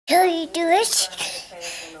Shall you do it?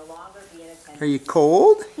 Are you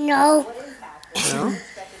cold? No. No?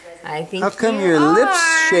 I think How come you your are.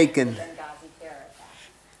 lips shaking?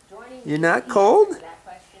 You're not cold?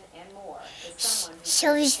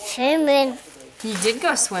 Shall we swimming? You did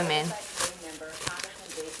go swimming.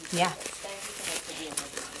 Yeah.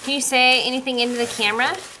 Can you say anything into the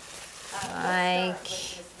camera? Like,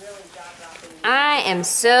 I am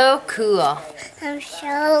so cool. I'm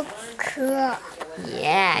so cool.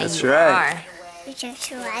 Yeah, That's you right. are. You're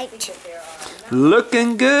just right.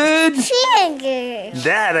 Looking good? Feeling good.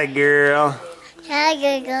 That a girl.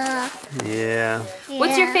 Tiger girl. Yeah.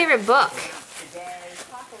 What's your favorite book?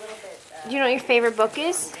 Do you know what your favorite book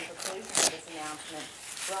is?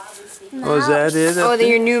 Oh, is that it? Oh, up there?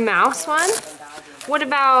 your new mouse one? What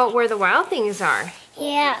about Where the Wild Things Are?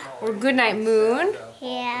 Yeah. Or Goodnight Moon?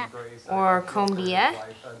 Yeah. Or Combia?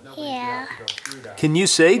 Yeah. Can you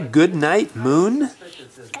say good night, moon?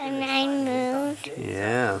 Good night, moon.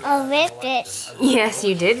 Yeah. Oh, rip it. Yes,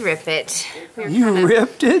 you did rip it. We were You kinda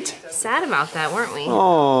ripped it? sad about that, weren't we?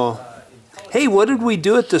 Oh. Hey, what did we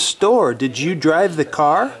do at the store? Did you drive the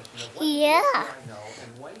car? Yeah.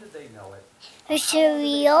 It's a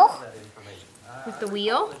wheel. With the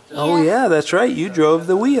wheel? Oh, yeah, that's right. You drove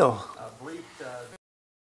the wheel.